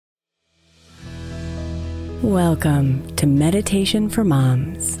Welcome to Meditation for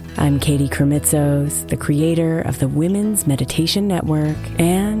Moms. I'm Katie Kremitzos, the creator of the Women's Meditation Network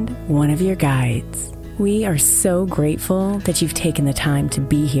and one of your guides. We are so grateful that you've taken the time to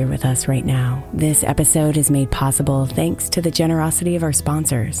be here with us right now. This episode is made possible thanks to the generosity of our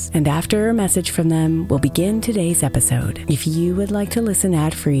sponsors. And after a message from them, we'll begin today's episode. If you would like to listen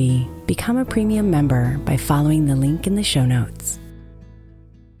ad-free, become a premium member by following the link in the show notes.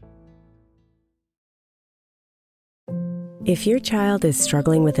 If your child is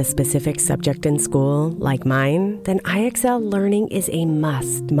struggling with a specific subject in school, like mine, then IXL Learning is a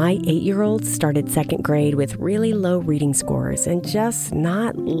must. My 8-year-old started second grade with really low reading scores and just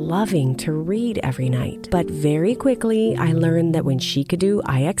not loving to read every night. But very quickly, I learned that when she could do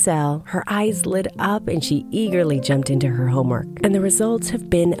IXL, her eyes lit up and she eagerly jumped into her homework. And the results have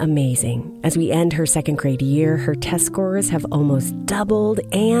been amazing. As we end her second grade year, her test scores have almost doubled,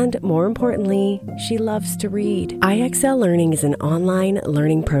 and more importantly, she loves to read. IXL Learning is an online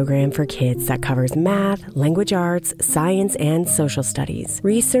learning program for kids that covers math, language arts, science, and social studies.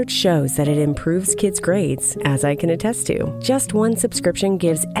 Research shows that it improves kids' grades, as I can attest to. Just one subscription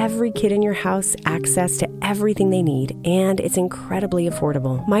gives every kid in your house access to everything they need, and it's incredibly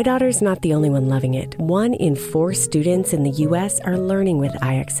affordable. My daughter's not the only one loving it. 1 in 4 students in the U.S. are learning with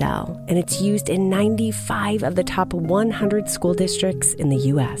IXL, and it's used in 95 of the top 100 school districts in the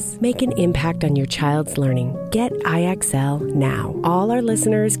U.S. Make an impact on your child's learning. Get IXL now. All our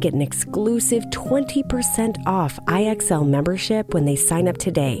listeners get an exclusive 20% off IXL membership when they sign up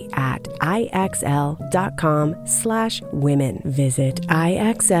today at IXL.com/women. Visit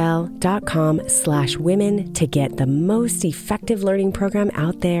IXL.com/women to get the most effective learning program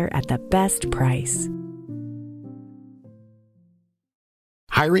out there at the best price.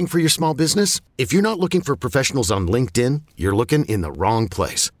 Hiring for your small business? If you're not looking for professionals on LinkedIn, you're looking in the wrong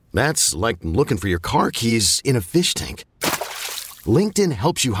place. That's like looking for your car keys in a fish tank. LinkedIn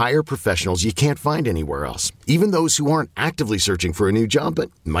helps you hire professionals you can't find anywhere else, even those who aren't actively searching for a new job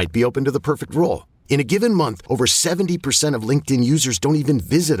but might be open to the perfect role. In a given month, over 70% of LinkedIn users don't even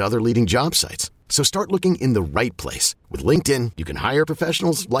visit other leading job sites. So start looking in the right place. With LinkedIn, you can hire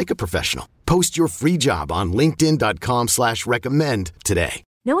professionals like a professional. Post your free job on linkedin.com/recommend today.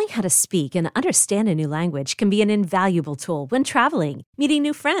 Knowing how to speak and understand a new language can be an invaluable tool when traveling, meeting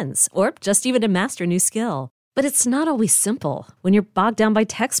new friends, or just even to master a new skill. But it's not always simple when you're bogged down by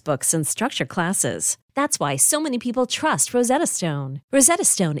textbooks and structured classes. That's why so many people trust Rosetta Stone. Rosetta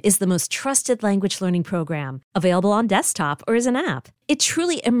Stone is the most trusted language learning program, available on desktop or as an app. It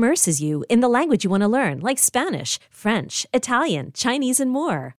truly immerses you in the language you want to learn, like Spanish, French, Italian, Chinese, and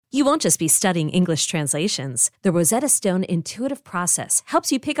more. You won't just be studying English translations. The Rosetta Stone intuitive process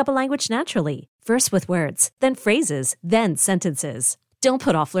helps you pick up a language naturally, first with words, then phrases, then sentences. Don't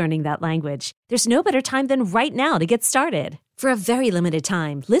put off learning that language. There's no better time than right now to get started. For a very limited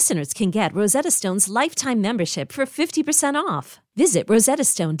time, listeners can get Rosetta Stone's lifetime membership for 50% off. Visit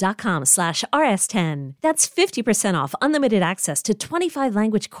rosettastone.com/rs10. That's 50% off unlimited access to 25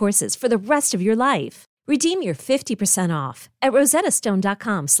 language courses for the rest of your life. Redeem your 50% off at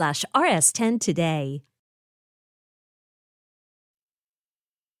rosettastone.com/rs10 today.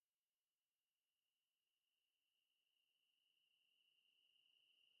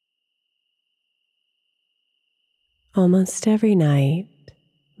 Almost every night,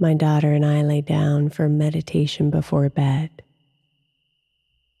 my daughter and I lay down for meditation before bed.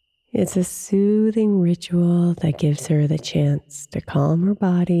 It's a soothing ritual that gives her the chance to calm her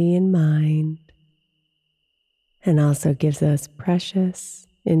body and mind, and also gives us precious,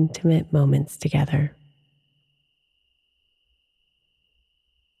 intimate moments together.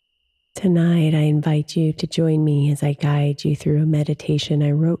 Tonight, I invite you to join me as I guide you through a meditation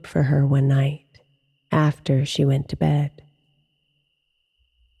I wrote for her one night after she went to bed,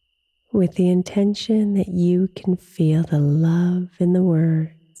 with the intention that you can feel the love in the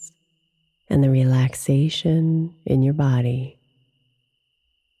words and the relaxation in your body,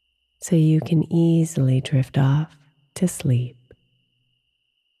 so you can easily drift off to sleep.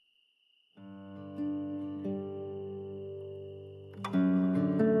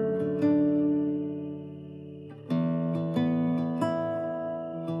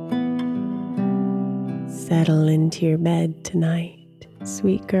 Settle into your bed tonight,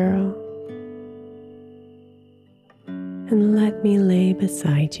 sweet girl, and let me lay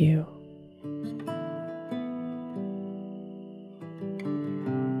beside you.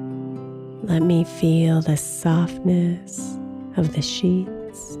 Let me feel the softness of the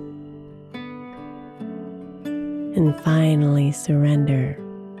sheets and finally surrender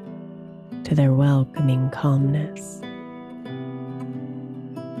to their welcoming calmness.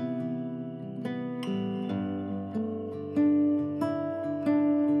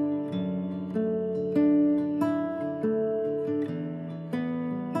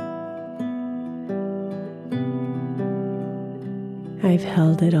 I've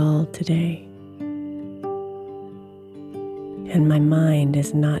held it all today, and my mind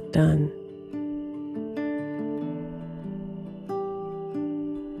is not done.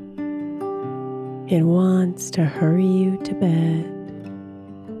 It wants to hurry you to bed,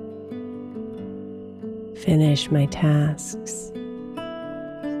 finish my tasks,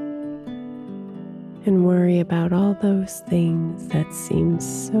 and worry about all those things that seem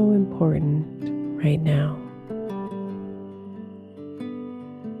so important right now.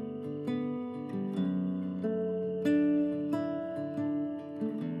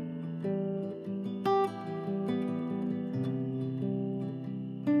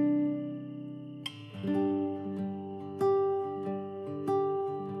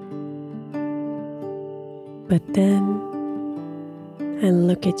 But then I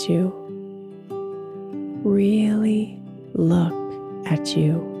look at you, really look at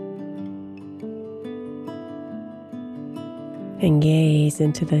you, and gaze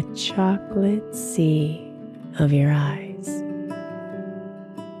into the chocolate sea of your eyes.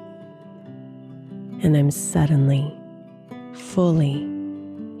 And I'm suddenly fully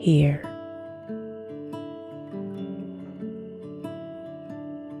here.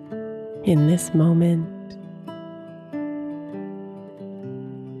 In this moment,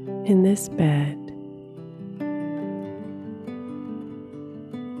 in this bed,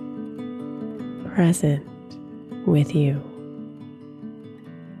 present with you,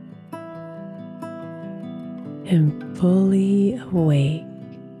 and fully awake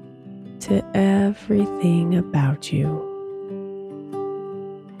to everything about you.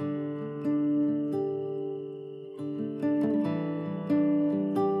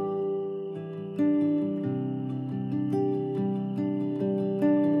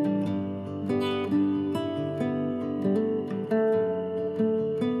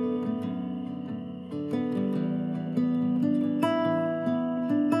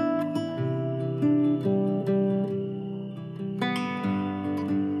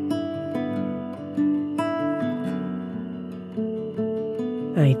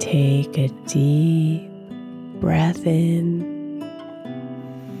 I take a deep breath in,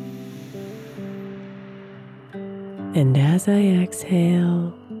 and as I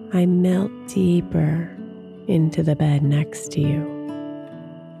exhale, I melt deeper into the bed next to you,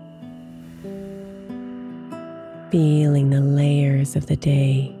 feeling the layers of the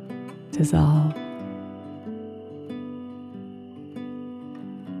day dissolve,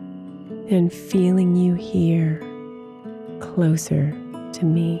 and feeling you here closer to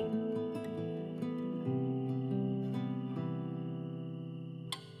me.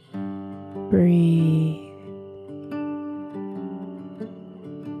 Breathe.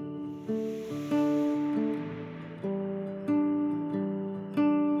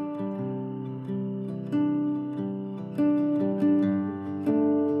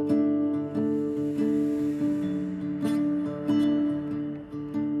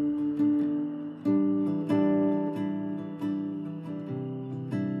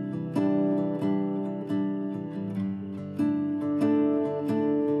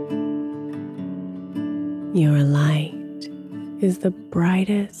 Your light is the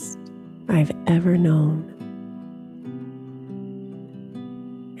brightest I've ever known,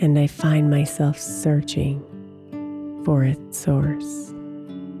 and I find myself searching for its source.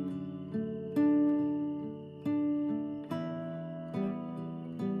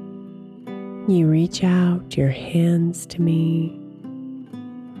 You reach out your hands to me,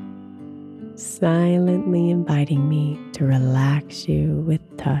 silently inviting me to relax you with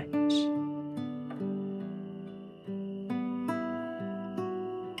touch.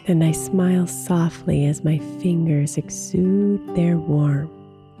 And I smile softly as my fingers exude their warmth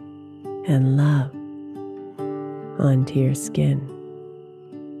and love onto your skin.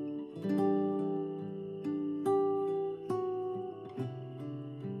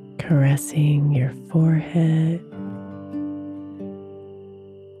 Caressing your forehead,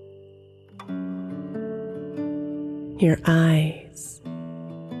 your eyes,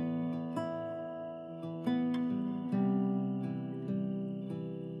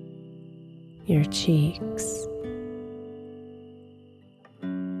 your cheeks,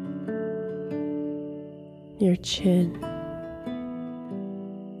 your chin,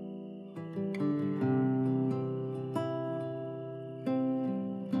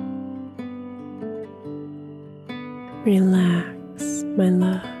 relax, my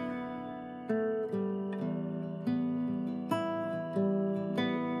love.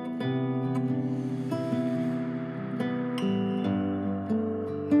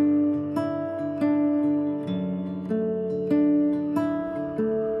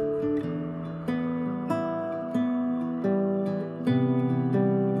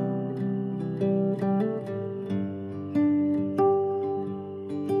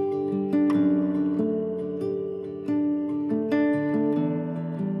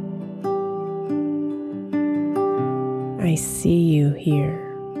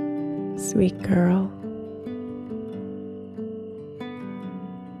 sweet girl.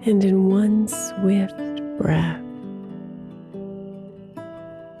 And in one swift breath,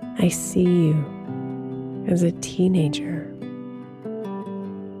 I see you as a teenager.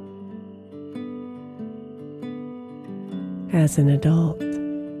 As an adult.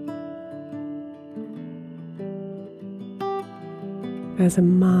 As a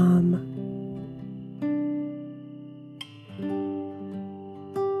mom.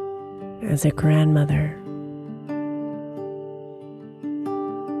 As a grandmother.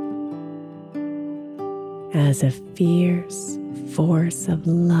 As a fierce force of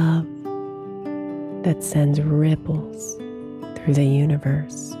love that sends ripples through the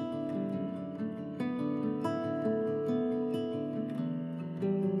universe.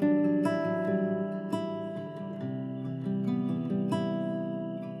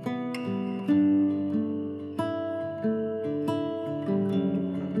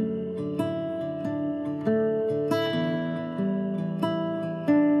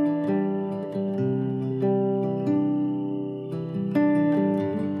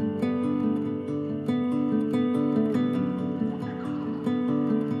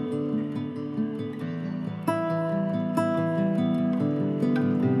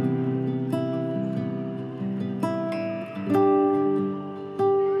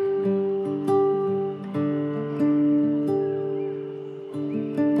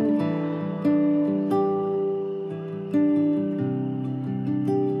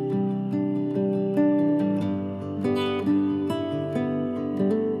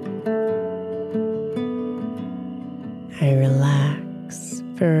 I relax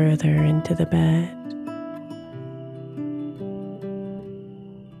further into the bed.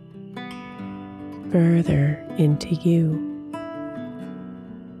 Further into you.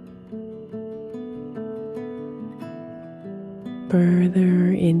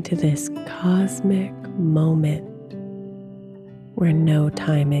 Further into this cosmic moment where no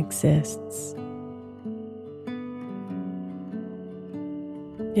time exists.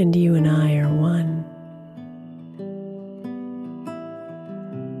 And you and I are one.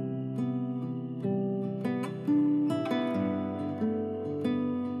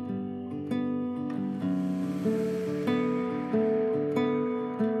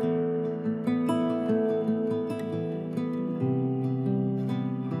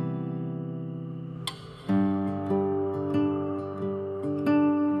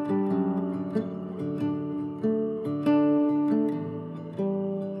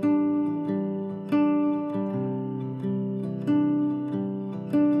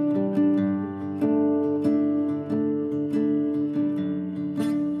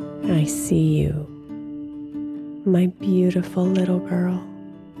 I see you, my beautiful little girl.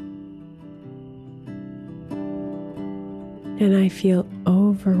 And I feel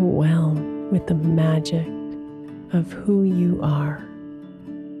overwhelmed with the magic of who you are.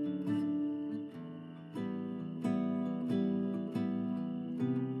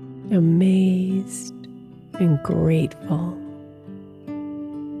 Amazed and grateful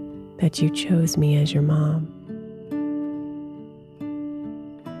that you chose me as your mom.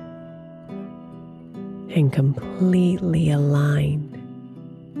 And completely aligned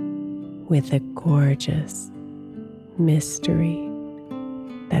with the gorgeous mystery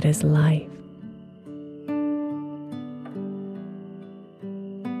that is life.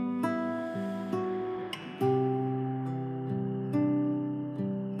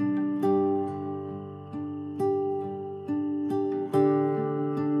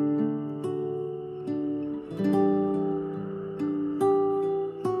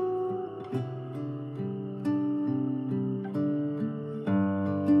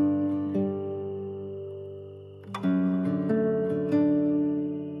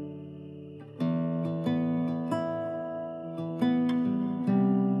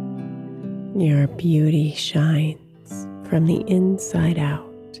 Your beauty shines from the inside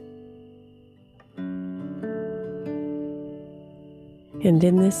out. And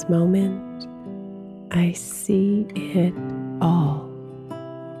in this moment, I see it all.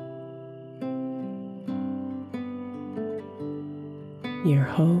 Your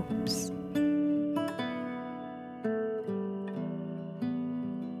hopes,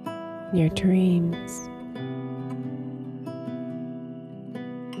 your dreams,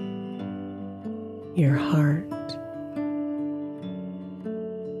 your heart,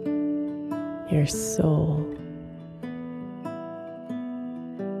 your soul,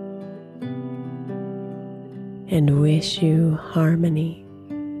 and wish you harmony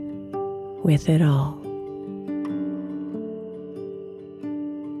with it all.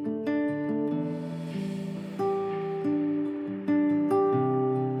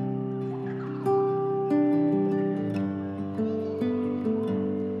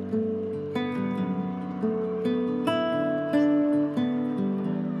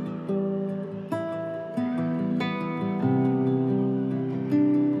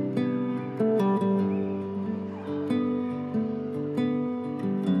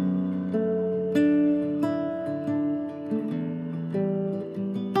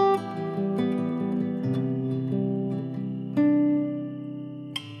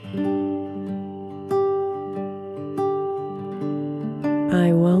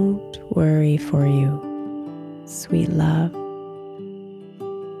 I won't worry for you, sweet love,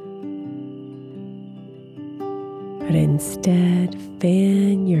 but instead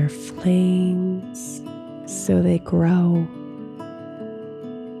fan your flames so they grow,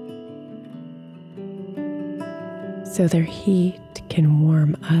 so their heat can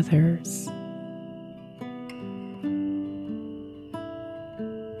warm others,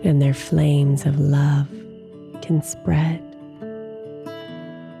 and their flames of love can spread.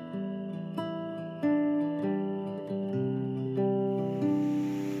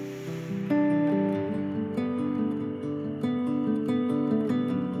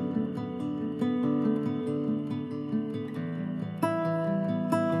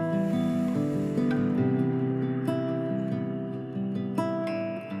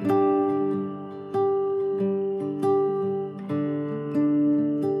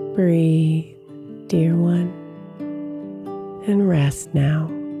 Breathe, dear one, and rest now.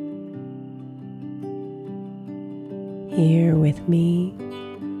 Here with me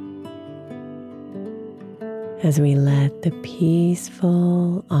as we let the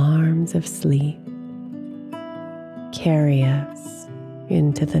peaceful arms of sleep carry us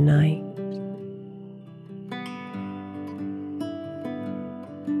into the night.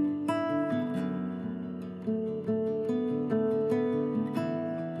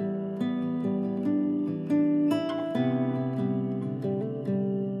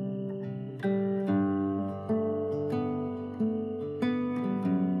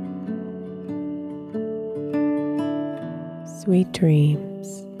 Sweet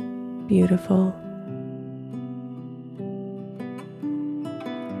dreams, beautiful.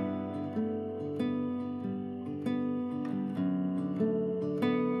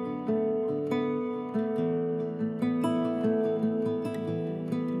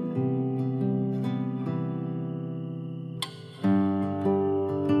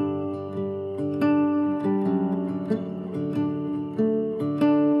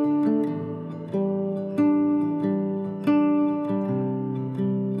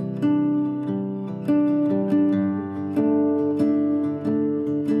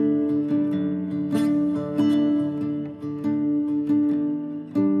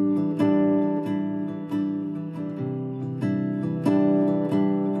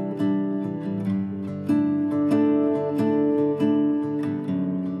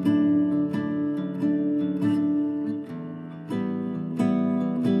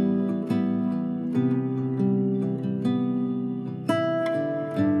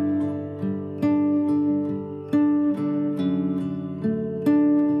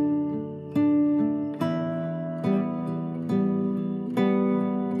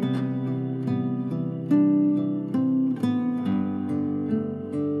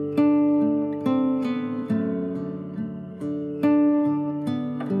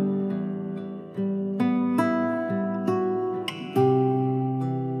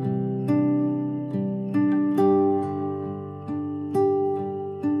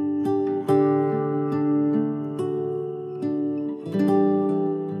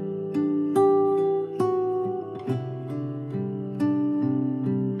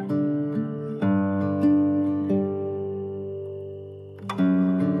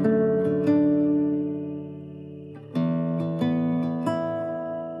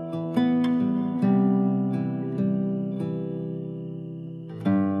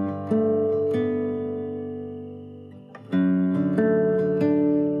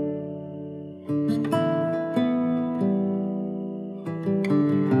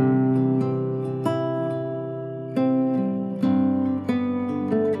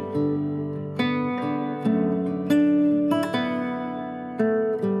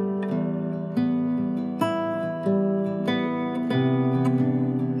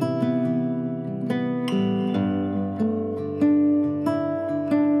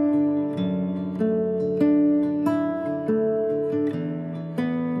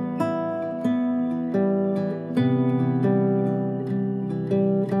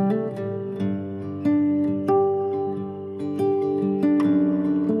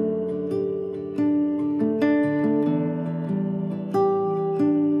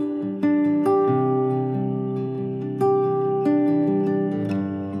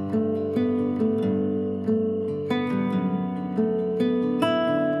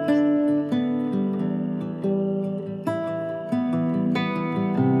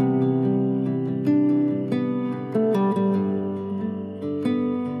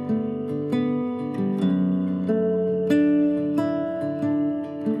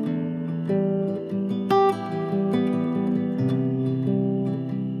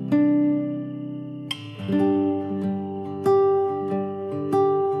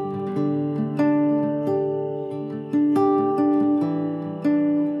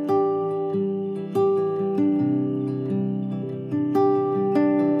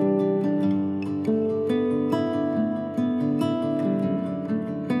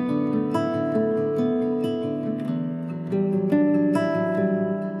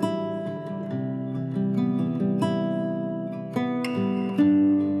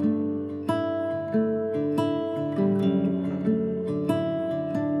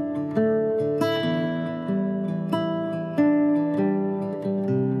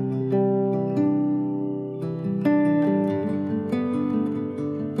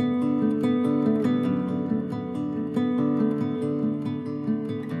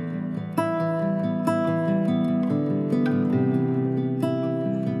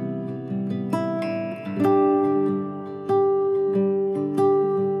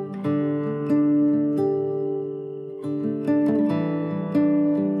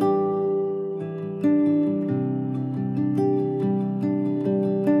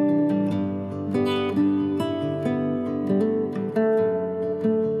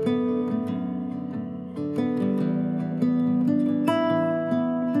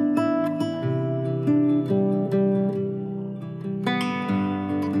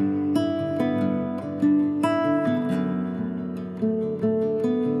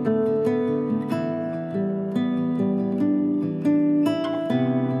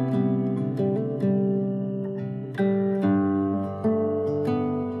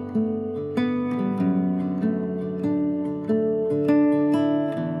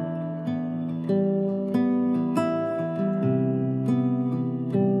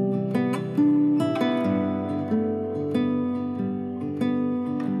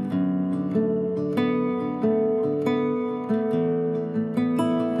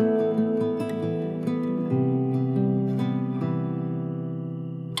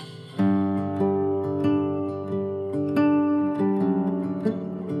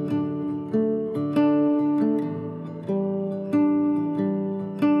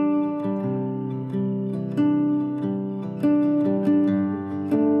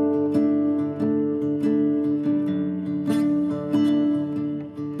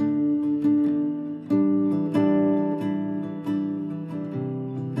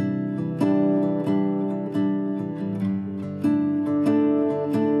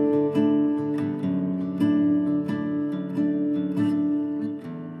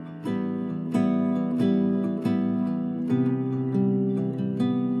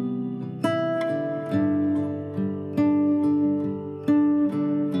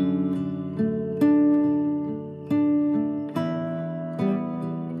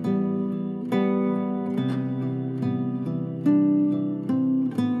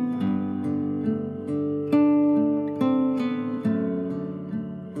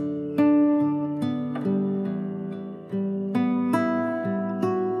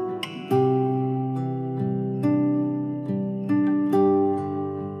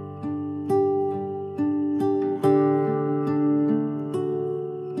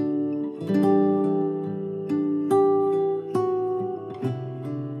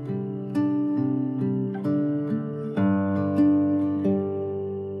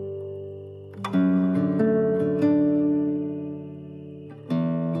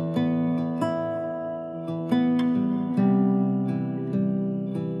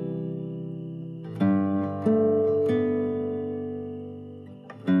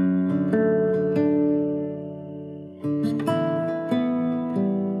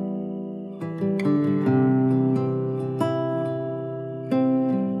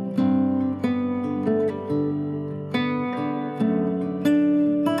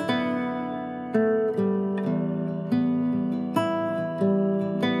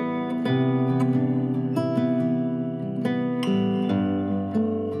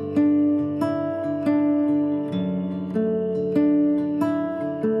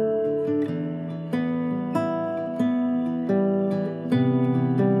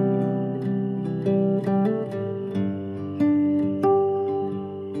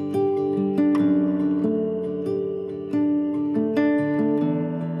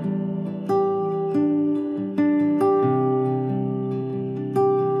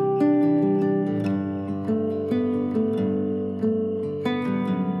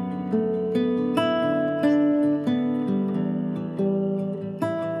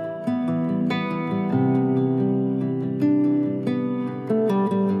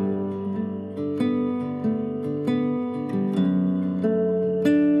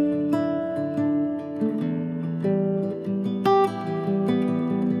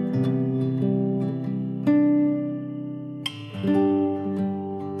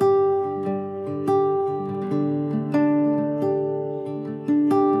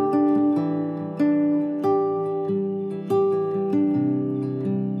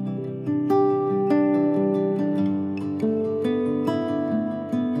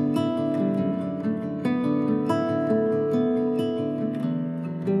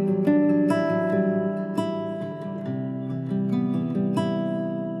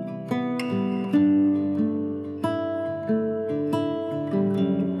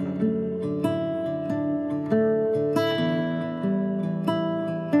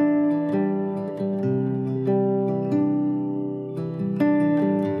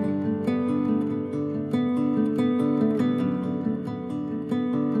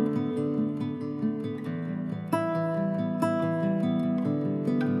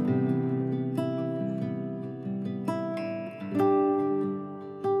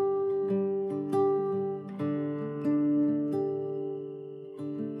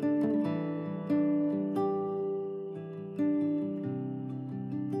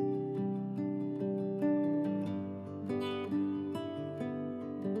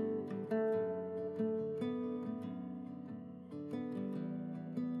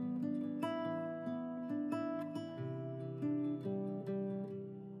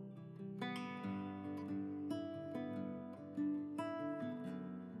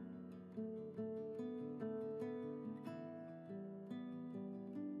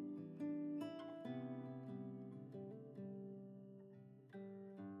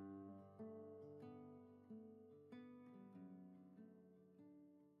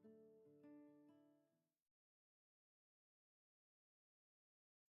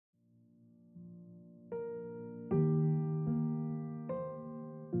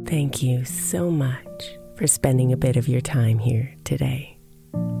 Thank you so much for spending a bit of your time here today.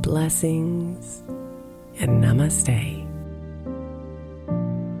 Blessings and namaste.